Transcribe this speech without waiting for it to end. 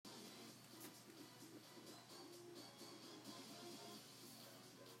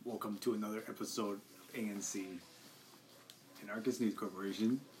Welcome to another episode of ANC, Anarchist News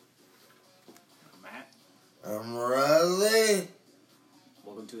Corporation. I'm Matt. I'm Riley.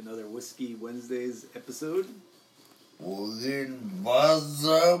 Welcome to another Whiskey Wednesdays episode. We're getting buzzed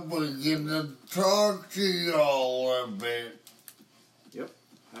up. We're gonna talk to y'all a bit. Yep,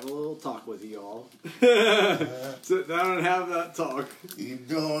 have a little talk with y'all. Sit down and have that talk. You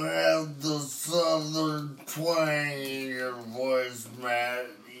don't have the southern twang in your voice, Matt.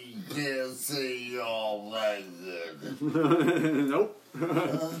 You can't say y'all that good. Nope.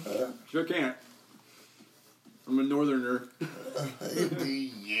 Sure can't. I'm a northerner.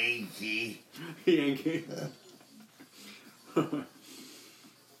 The Yankee. Yankee.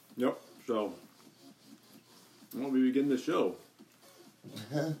 Yep, so well, we begin the show.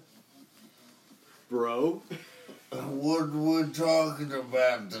 Bro. What we're talking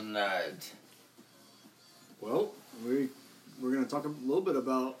about tonight? Well, we're going to talk a little bit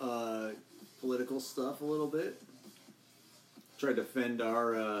about political stuff a little bit. Try to defend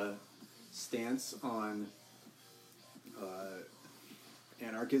our stance on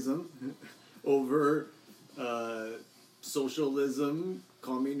anarchism over socialism,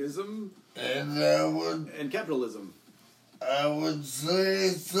 communism, and capitalism. I would say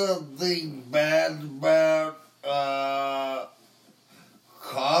something bad about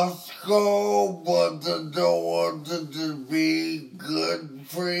Costco, but I don't want it to be good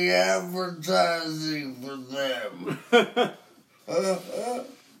free advertising for them. Are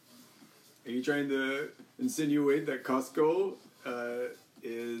you trying to insinuate that Costco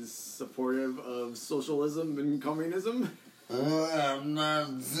is supportive of socialism and communism? I'm not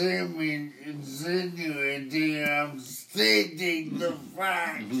insinuating, I'm stating the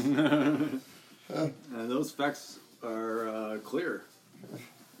facts. And those facts are clear.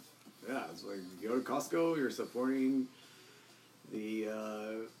 Yeah, it's like you go to Costco, you're supporting the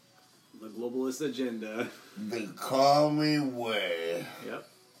globalist agenda. The commie way. Yep.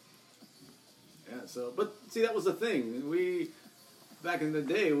 Yeah. So, but see, that was the thing. Back in the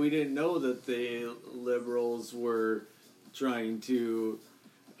day, we didn't know that the liberals were trying to,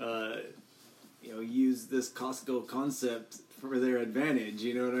 use this Costco concept for their advantage.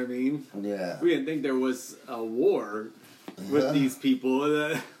 You know what I mean? Yeah. We didn't think there was a war with these people.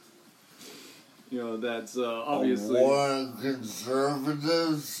 That, that's obviously A war on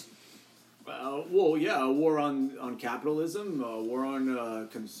conservatives. a war on capitalism, a war on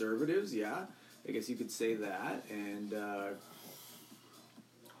conservatives. Yeah, I guess you could say that, and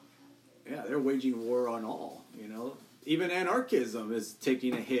they're waging war on all. Even anarchism is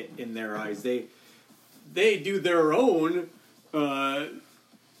taking a hit in their eyes. They do their own,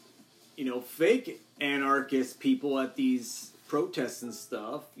 fake anarchist people at these protests and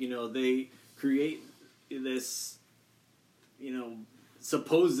stuff. They create this,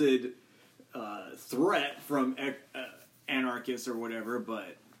 supposed threat from anarchists or whatever,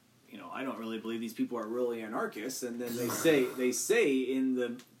 but I don't really believe these people are really anarchists. And then they say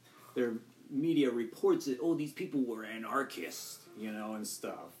in their media reports that these people were anarchists, and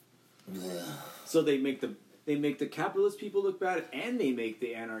stuff. Yeah. So they make the capitalist people look bad, and they make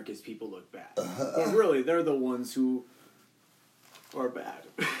the anarchist people look bad. But really, they're the ones who are bad.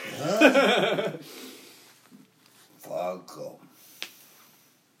 Fuck 'em.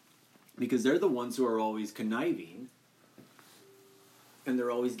 Because they're the ones who are always conniving, and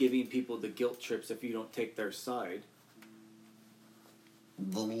they're always giving people the guilt trips if you don't take their side.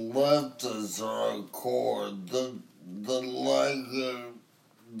 The leftists are a core. The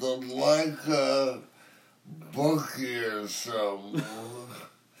like a bookie or something.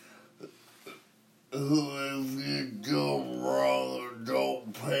 Who, if you do them wrong or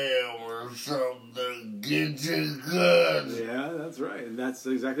don't pay them or something, get you good. Yeah, that's right. And that's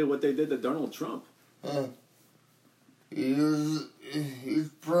exactly what they did to Donald Trump. He's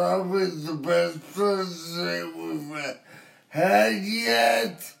probably the best president we've had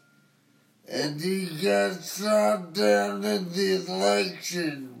yet. And he got shot down in the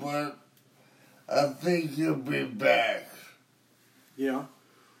election, but I think he'll be back. Yeah.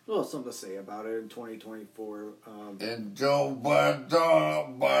 Well, something to say about it in 2024. And Joe by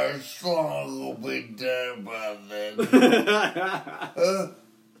Strong will be dead by then.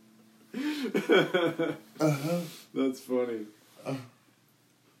 That's funny.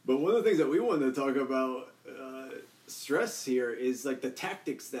 But one of the things that we wanted to talk about, stress here, is like the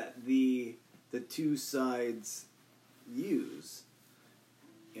tactics that the two sides use,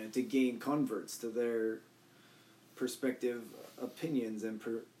 to gain converts to their perspective opinions and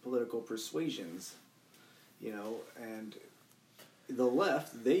political persuasions, and the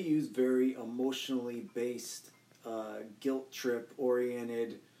left, they use very emotionally based, guilt trip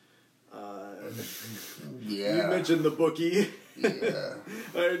oriented You mentioned the bookie. Yeah.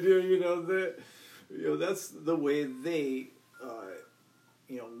 I do. That's the way they,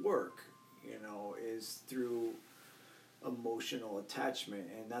 work. Is through emotional attachment,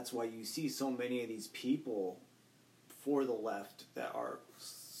 and that's why you see so many of these people for the left that are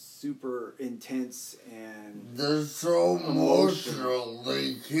super intense and they're so emotional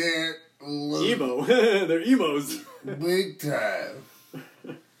they can't look emo. They're emos. big time.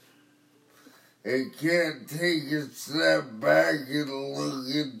 They can't take a step back and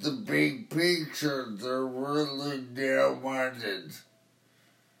look at the big picture. They're really narrow-minded.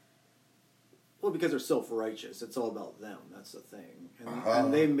 Well, because they're self-righteous. It's all about them. That's the thing.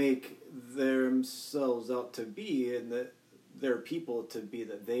 And they make themselves out to be, and their people to be,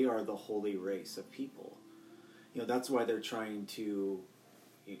 that they are the holy race of people. That's why they're trying to,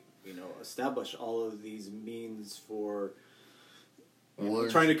 establish all of these means for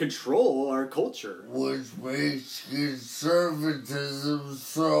trying to control our culture. Which makes conservatism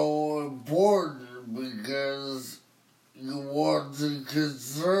so important, because you want to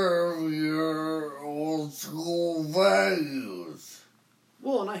conserve your old school values.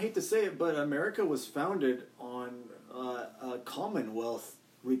 Well, and I hate to say it, but America was founded on a Commonwealth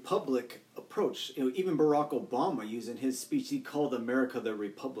Republic approach. Even Barack Obama, using his speech, he called America the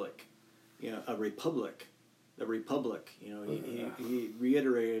Republic. A republic. The Republic. He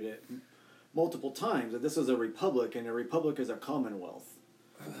reiterated it multiple times that this is a republic, and a republic is a commonwealth.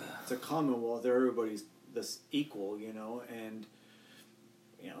 It's a commonwealth. Everybody's this equal, and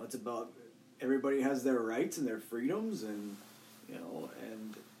it's about everybody has their rights and their freedoms, and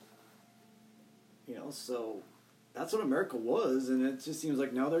so that's what America was, and it just seems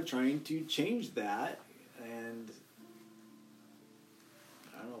like now they're trying to change that, and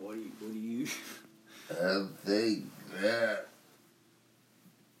I don't know, what do you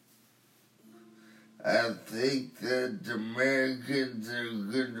I think that Americans are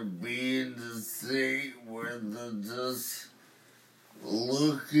going to be in the state where they're just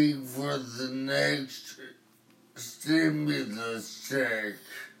looking for the next stimulus check.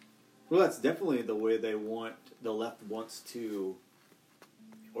 Well, that's definitely the way the left wants to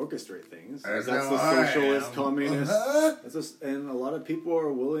orchestrate things. That's the socialist, communist. And a lot of people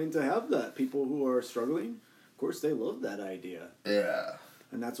are willing to have that. People who are struggling, of course, they love that idea. Yeah.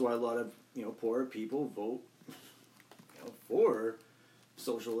 And that's why a lot of, poorer people vote, for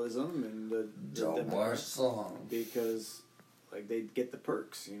socialism and the Democrats, because, they get the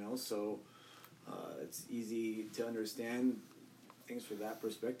perks, so it's easy to understand things from that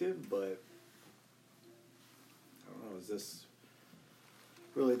perspective, but I don't know, is this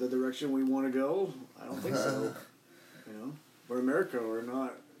really the direction we want to go? I don't think so. We're America, we're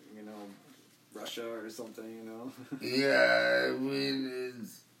not, Russia or something, Yeah, I mean,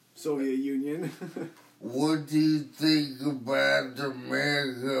 it's Soviet Union. What do you think about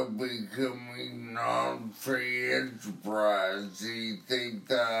America becoming non-free enterprise? Do you think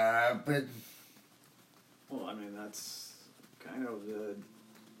that happened? Well, I mean, that's kind of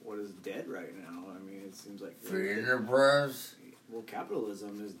what is dead right now. I mean, it seems like free enterprise? Well,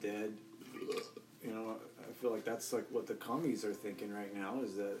 capitalism is dead. I feel like that's like what the commies are thinking right now,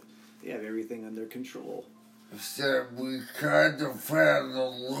 is that they have everything under control. Except we kind of found a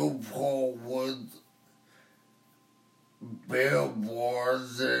loophole with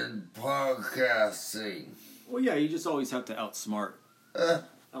billboards and podcasting. Well, yeah, you just always have to outsmart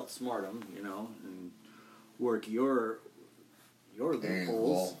them, and work your loopholes.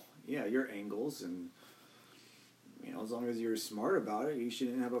 Angle. Yeah, your angles, and as long as you're smart about it, you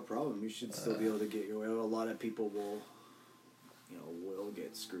shouldn't have a problem. You should still be able to get your way. A lot of people will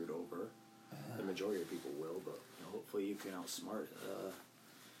get screwed over. The majority of people will, but hopefully you can outsmart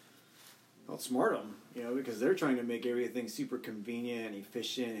them, because they're trying to make everything super convenient and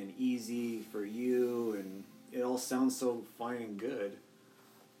efficient and easy for you, and it all sounds so fine and good.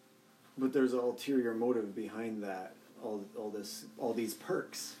 But there's an ulterior motive behind that. All these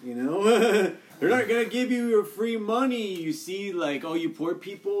perks, They're not gonna give you your free money. You see, you poor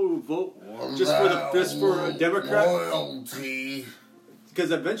people who vote just for a Democrat. Loyalty. Because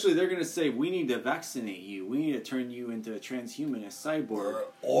eventually they're gonna say, we need to vaccinate you. We need to turn you into a transhumanist cyborg,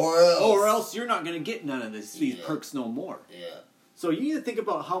 or else you're not gonna get none of these perks no more. Yeah. So you need to think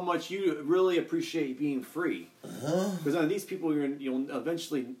about how much you really appreciate being free. Because these people you'll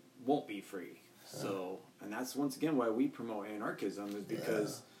eventually won't be free. So. And that's, once again, why we promote anarchism, is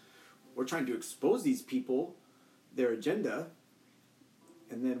because we're trying to expose these people, their agenda,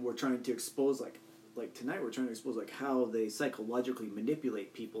 and then we're trying to expose, like tonight, we're trying to expose, how they psychologically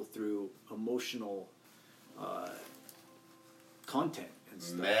manipulate people through emotional content and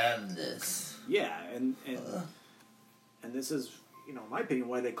stuff. Madness. Yeah, and this is, in my opinion,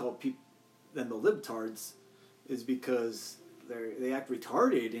 why they call them the libtards, is because they act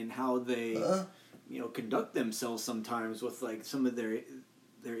retarded in how they conduct themselves sometimes with like some of their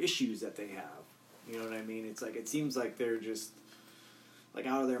issues that they have. You know what I mean? It's like it seems like they're just like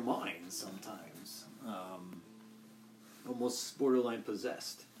out of their minds sometimes, almost borderline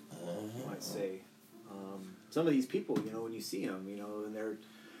possessed. You might say. Some of these people, when you see them, and they're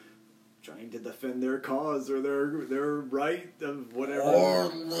trying to defend their cause or their right of whatever. Or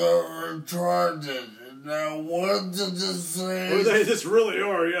they're retarded. Now, what did it say? Or they just really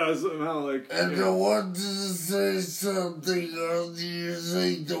are, yeah, somehow, like... And then what did it say something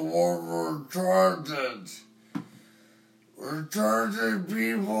using the word retarded? Retarded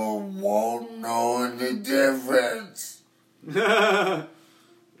people won't know any difference. Yeah,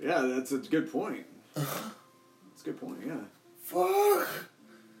 that's a good point. That's a good point, yeah. Fuck.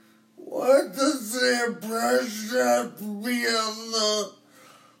 What does the impression have to be on the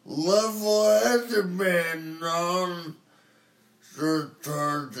level-headed man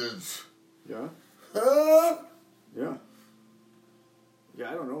non-retarded? Yeah? Huh? Yeah.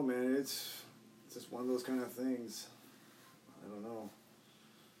 Yeah, I don't know, man. It's just one of those kind of things. I don't know.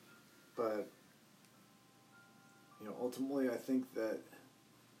 But, ultimately I think that,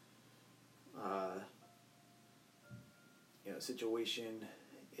 situation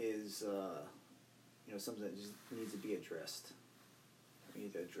is, something that just needs to be addressed. We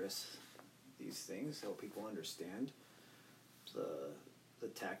need to address these things, help people understand the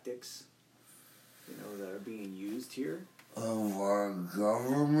tactics, that are being used here. Of our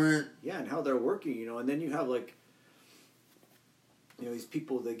government? Yeah, and how they're working, and then you have, like, these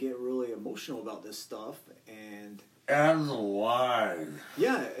people that get really emotional about this stuff, and why?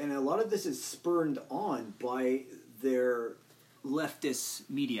 yeah, and a lot of this is spurred on by their leftist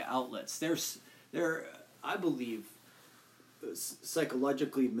media outlets. They're I believe,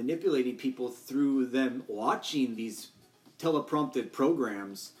 psychologically manipulating people through them watching these teleprompted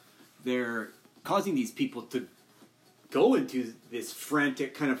programs. They're causing these people to go into this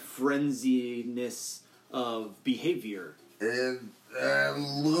frantic kind of frenziness of behavior. And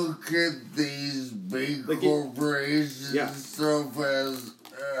look at these big corporations and stuff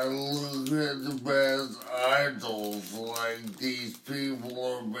look at them as idols, like these people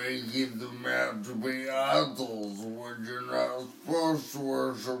are making them out to be idols when you're not supposed to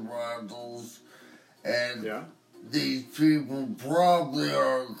worship idols. And these people probably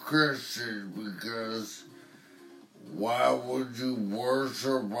aren't Christian, because why would you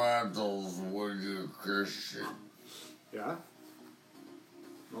worship idols when you're Christian? Yeah.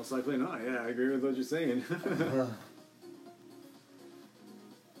 Most likely not. Yeah, I agree with what you're saying.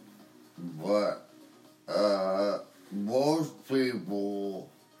 But most people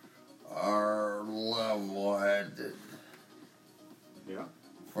are level-headed. Yeah.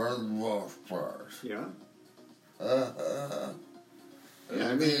 For the most part. Yeah. Yeah,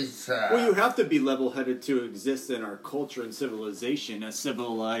 I mean, well, you have to be level-headed to exist in our culture and civilization, a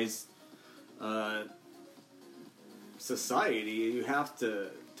civilized society. You have to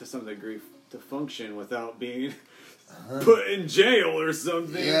some degree, to function without being put in jail or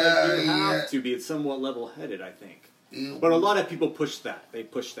something. Yeah, you have to be somewhat level-headed, I think. But a lot of people push that. They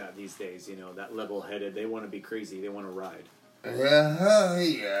push that these days, that level-headed. They want to be crazy. They want to ride.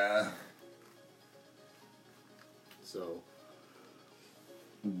 Yeah. So.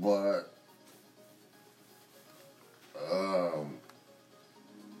 But,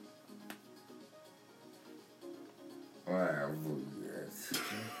 I forget.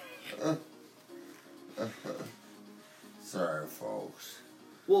 Sorry, folks.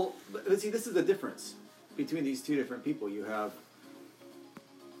 Well, but see, this is the difference between these two different people. You have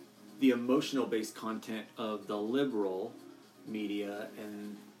the emotional-based content of the liberal media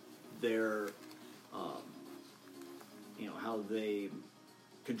and their, how they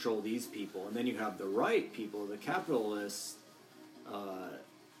control these people. And then you have the right people, the capitalist,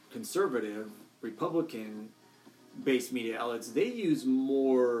 conservative, Republican-based media outlets. They use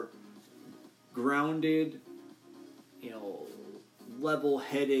more grounded,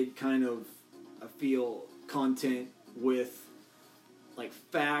 level-headed kind of, I feel, content with, like,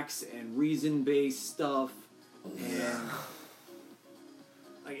 facts and reason-based stuff. And,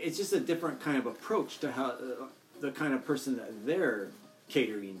 like, it's just a different kind of approach to how the kind of person that they're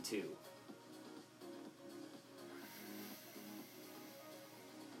catering to.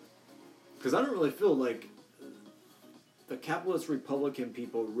 Because I don't really feel like the capitalist Republican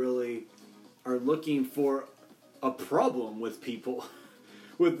people really are looking for a problem with people.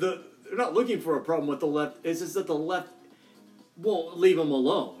 They're not looking for a problem with the left. It's just that the left won't leave them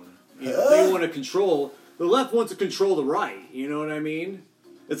alone. You know, they want to control. The left wants to control the right. You know what I mean?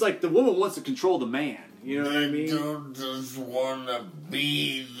 It's like the woman wants to control the man. You know what I mean? They don't just want to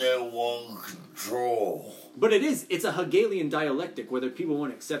be, they want control. But it's a Hegelian dialectic, whether people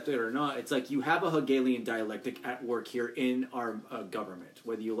want to accept it or not. It's like you have a Hegelian dialectic at work here in our government,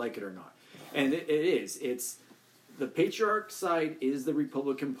 whether you like it or not. And it is. It's the patriarch side is the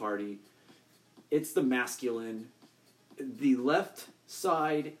Republican Party. It's the masculine. The left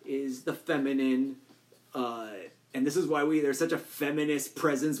side is the feminine. And this is why there's such a feminist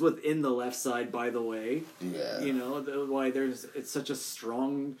presence within the left side, by the way. Yeah. You know, why it's such a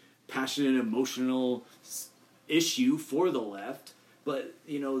strong, passionate, emotional issue for the left. But,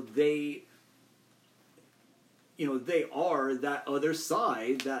 they are that other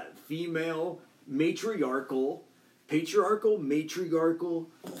side, that female, patriarchal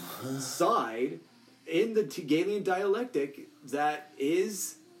side in the Hegelian dialectic that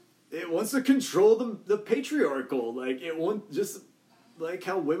is... It wants to control the patriarchal, like it wants just like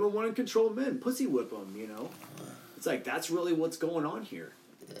how women want to control men, pussy whip them. It's like that's really what's going on here.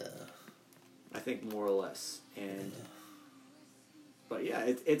 Yeah, I think more or less, but yeah,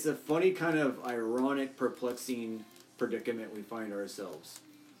 it's a funny kind of ironic, perplexing predicament we find ourselves.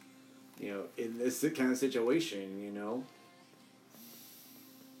 In this kind of situation.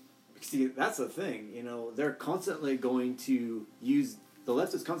 See, that's the thing. They're constantly going to use. The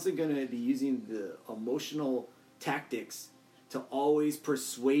left is constantly going to be using the emotional tactics to always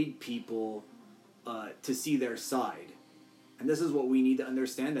persuade people to see their side. And this is what we need to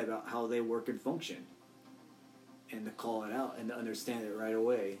understand about how they work and function. And to call it out and to understand it right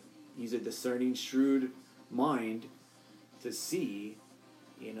away. Use a discerning, shrewd mind to see,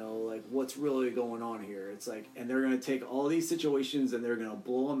 like what's really going on here. It's like, and they're going to take all these situations and they're going to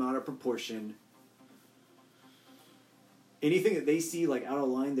blow them out of proportion. Anything that they see like out of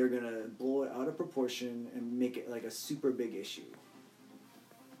line, they're going to blow it out of proportion and make it like a super big issue.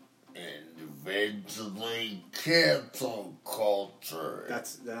 And eventually cancel culture.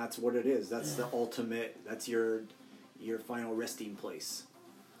 That's what it is. That's the ultimate, that's your final resting place.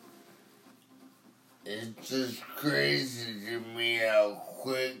 It's just crazy to me how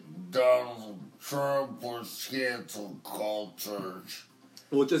quick Donald Trump was cancel culture.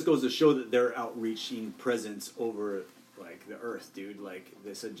 Well, it just goes to show that their outreaching presence over like the earth, dude, like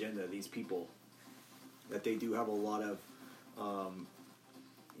this agenda, these people, that they do have a lot of,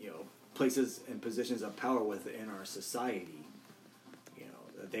 places and positions of power within our society,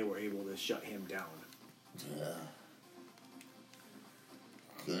 that they were able to shut him down. Yeah.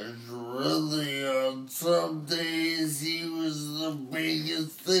 Because really, on some days, he was the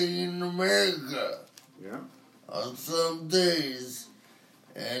biggest thing in America. Yeah. On some days.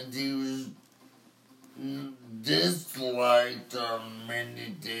 And he was disliked on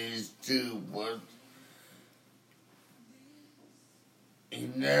many days too, but he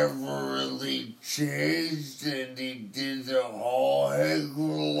never really changed, and he did a whole heck of a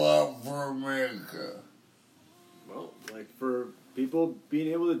lot for America. Well, like for people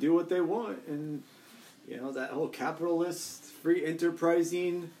being able to do what they want, and that whole capitalist, free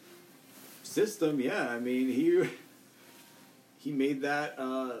enterprising system. Yeah, I mean he made that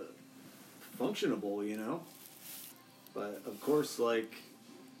functionable, But of course, like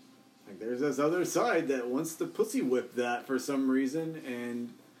there's this other side that wants to pussy whip that for some reason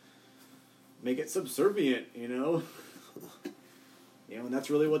and make it subservient, and that's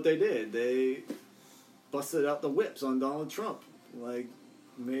really what they did. They busted out the whips on Donald Trump, like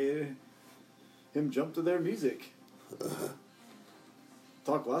made him jump to their music.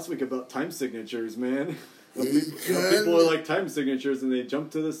 Talked last week about time signatures, man. People are like time signatures and they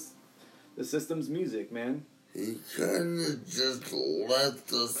jump to the system's music, man. He kind of just left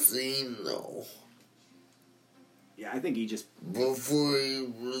the scene, though. Yeah, I think he just... Before he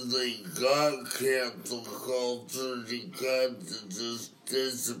really got cancel culture, he kind of just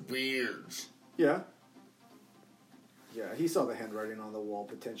disappeared. Yeah. Yeah, he saw the handwriting on the wall,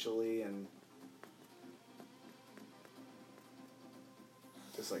 potentially, and...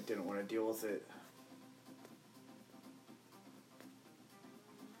 just, didn't want to deal with it.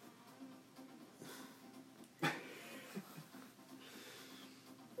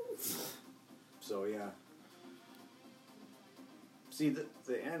 So, yeah. See,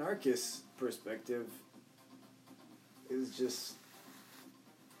 the anarchist perspective is just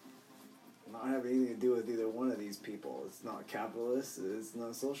not having anything to do with either one of these people. It's not capitalist, it's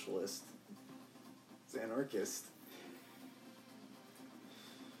not socialist. It's anarchist.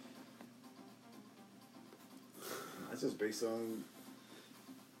 That's just based on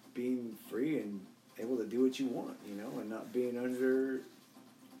being free and able to do what you want, you know, and not being under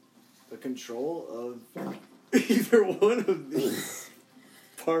the control of either one of these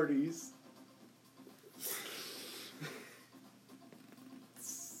parties.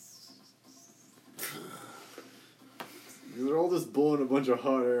 They're all just blowing a bunch of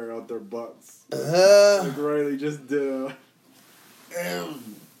hot air out their butts. Like Riley just did.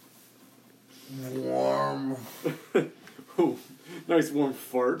 Warm. Oh, nice warm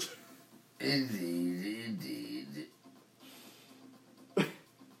fart. Indeed.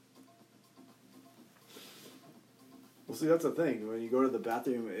 Well, see, that's the thing. When you go to the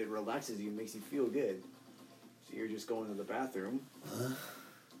bathroom, it relaxes you, makes you feel good. So you're just going to the bathroom.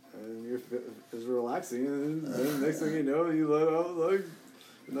 And it's relaxing, and then next thing you know, you let out like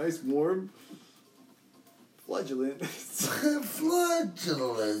a nice warm flagellant. Flagulent.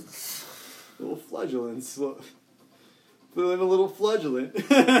 Little flagellants. Feel like a little flagellant.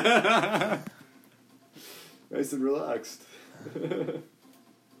 Nice and relaxed.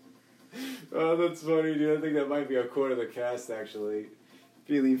 Oh, that's funny, dude. I think that might be a quote of the cast, actually.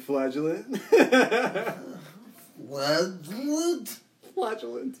 Feeling flagellant. Flagellant?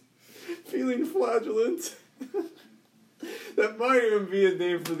 Flagellant. Feeling flagellant. That might even be a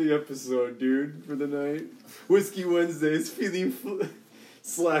name for the episode, dude, for the night. Whiskey Wednesdays, feeling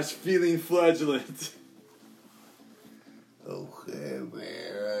flagellant. Okay,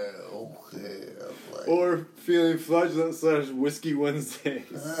 man. Okay. Or feeling flagellant / Whiskey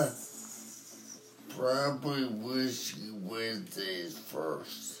Wednesdays. Probably Whiskey Wednesdays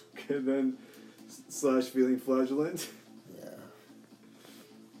first. Okay, then / feeling flagellant. Yeah.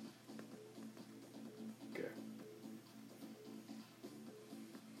 Okay.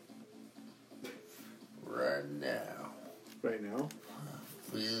 Right now. Right now?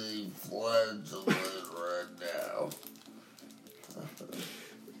 Feeling flagellant right now.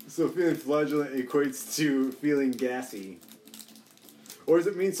 So feeling flagellant equates to feeling gassy. Or does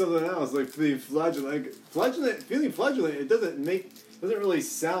it mean something else? Like feeling flagellant. Feeling flagellant, it doesn't really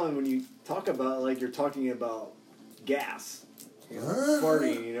sound when you talk about like you're talking about gas. You know,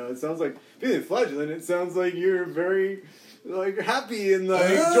 farting, you know. It sounds like feeling flagellant, it sounds like you're very like happy and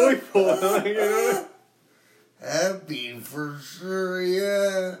like joyful, you know? Happy for sure,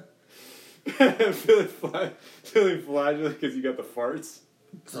 yeah. feeling flagellant because you got the farts.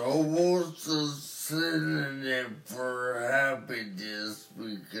 It's almost a synonym for happiness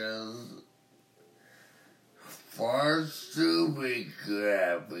because farts do make you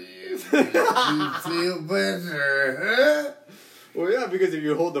happy. It makes you feel better. Well, yeah, because if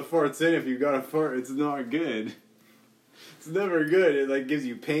you hold the farts in, if you got a fart, it's not good. It's never good. It like gives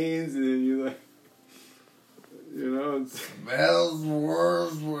you pains, and then you like, you know, it smells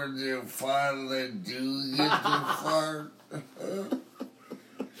worse when you finally do get to fart.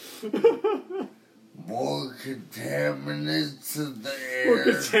 More contaminants in the air. More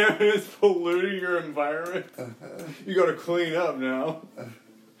contaminants polluting your environment. You gotta clean up now.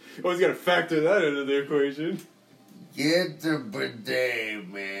 You always gotta factor that into the equation. Get the bidet,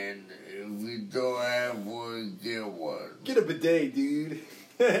 man. If you don't have one, get one. Get a bidet, dude.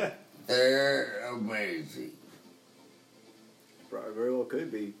 They're amazing. Probably very well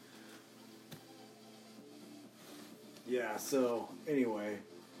could be. Yeah, so, anyway.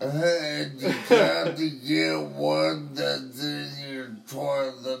 And you got to get one that's in your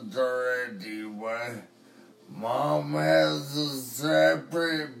toilet already. My mom has a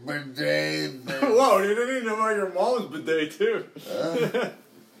separate bidet. Whoa, you didn't even know about your mom's bidet, too.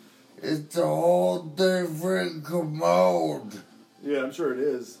 It's a whole different commode. Yeah, I'm sure it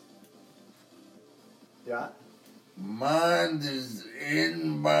is. Yeah? Mine is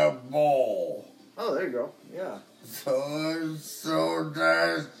in my bowl. Oh, there you go. Yeah. So it's so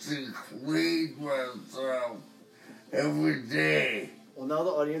nice to clean myself every day. Well, now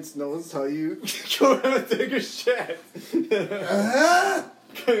the audience knows how you go and take a shit.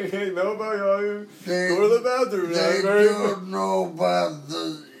 They know about how you go to the bathroom. They don't know about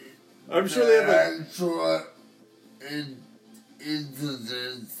I'm sure they have actual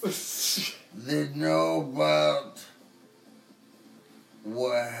incidents. They know about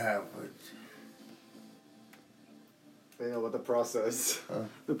what happened. They know about the process.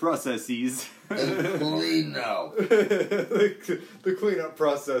 The processes. The cleanup. The cleanup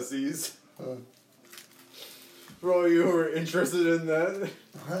processes. For all you who are interested in that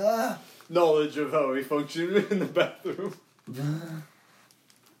knowledge of how we function in the bathroom.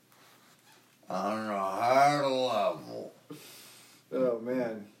 On a higher level. Oh,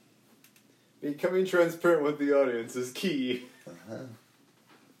 man. Becoming transparent with the audience is key.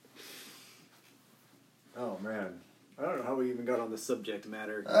 Oh, man. I don't know how we even got on the subject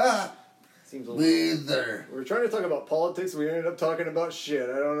matter. Seems a Me little... either. We're trying to talk about politics, we ended up talking about shit.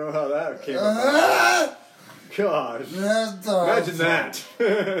 I don't know how that came about. Gosh. That's Imagine that.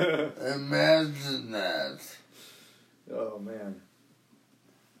 Imagine that. Oh, man.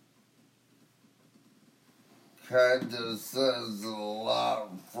 Kind of says a lot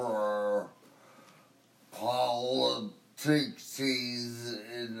for politics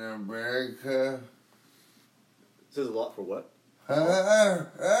in America. Says a lot for what?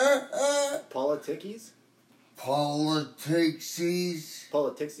 Politickies? Politixies.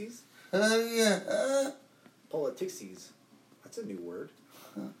 Politixies? Yeah. Politixies. That's a new word.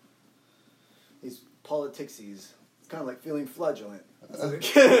 These politixies. It's kind of like feeling flagulent.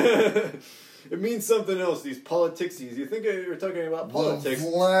 It means something else, these politixies. You think you're talking about politics.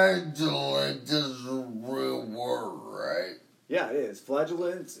 But flagellant is a real word, right? Yeah, it is.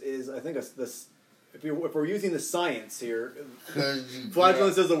 Flagellants is, I think, if we're using the science here,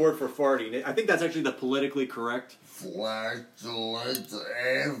 flagellants is the word for farting. I think that's actually the politically correct. Flatulent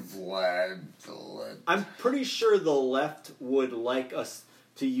and flatulent. I'm pretty sure the left would like us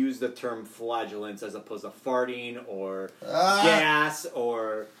to use the term flagellants as opposed to farting or gas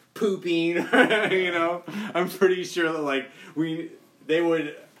or pooping. You know, I'm pretty sure that they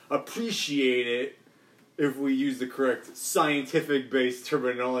would appreciate it if we use the correct scientific-based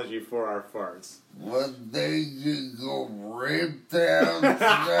terminology for our farts. But they can go rip down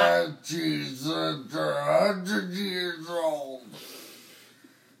statues that are 100 years old.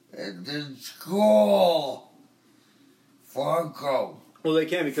 And then school. Fuck them. Well, they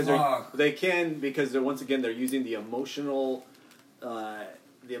can because they're once again they're using the emotional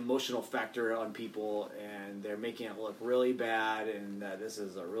factor on people, and they're making it look really bad, and that this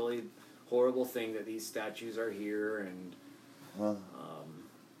is a really horrible thing that these statues are here, and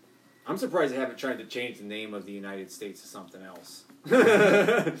I'm surprised they haven't tried to change the name of the United States to something else. Just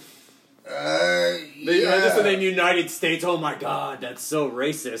the name United States. Oh my God, that's so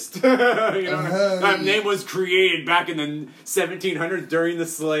racist. That name was created back in the 1700s during the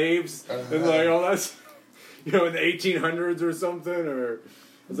slaves, and that's in the 1800s or something, or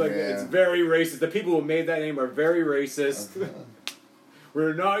it's it's very racist. The people who made that name are very racist.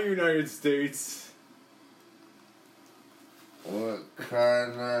 We're not United States. What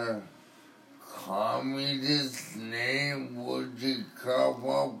kind of communist name would you come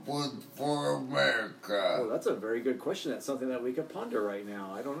up with for America? Oh, that's a very good question. That's something that we could ponder right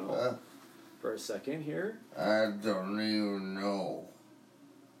now. I don't know. For a second here. I don't even know.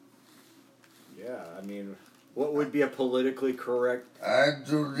 Yeah, I mean, what would be a politically correct... I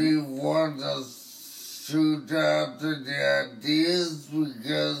don't even want to shoot out the ideas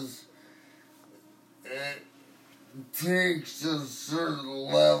because it takes a certain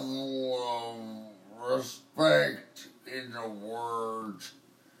level of respect in the world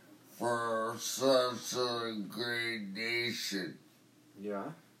for such a great nation.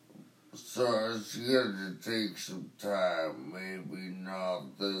 Yeah. So it's going to take some time, maybe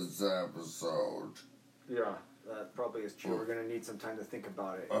not this episode. Yeah, that probably is true. We're going to need some time to think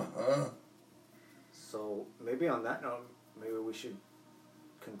about it. So maybe on that note, maybe we should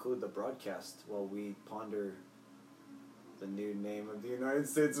conclude the broadcast while we ponder the new name of the United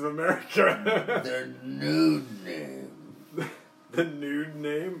States of America. The nude name. The nude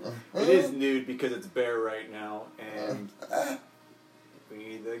name? It is nude because it's bare right now, and we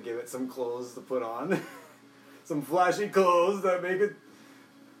need to give it some clothes to put on. Some flashy clothes that make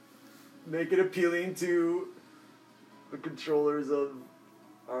it appealing to the controllers of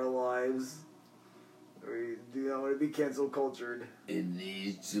our lives. We do not want to be cancel cultured. It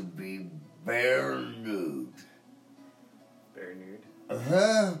needs to be bare nude. Bare nude?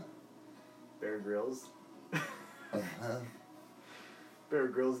 Bear Grylls? Bear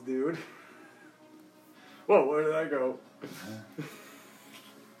Grylls dude. Whoa, where did I go?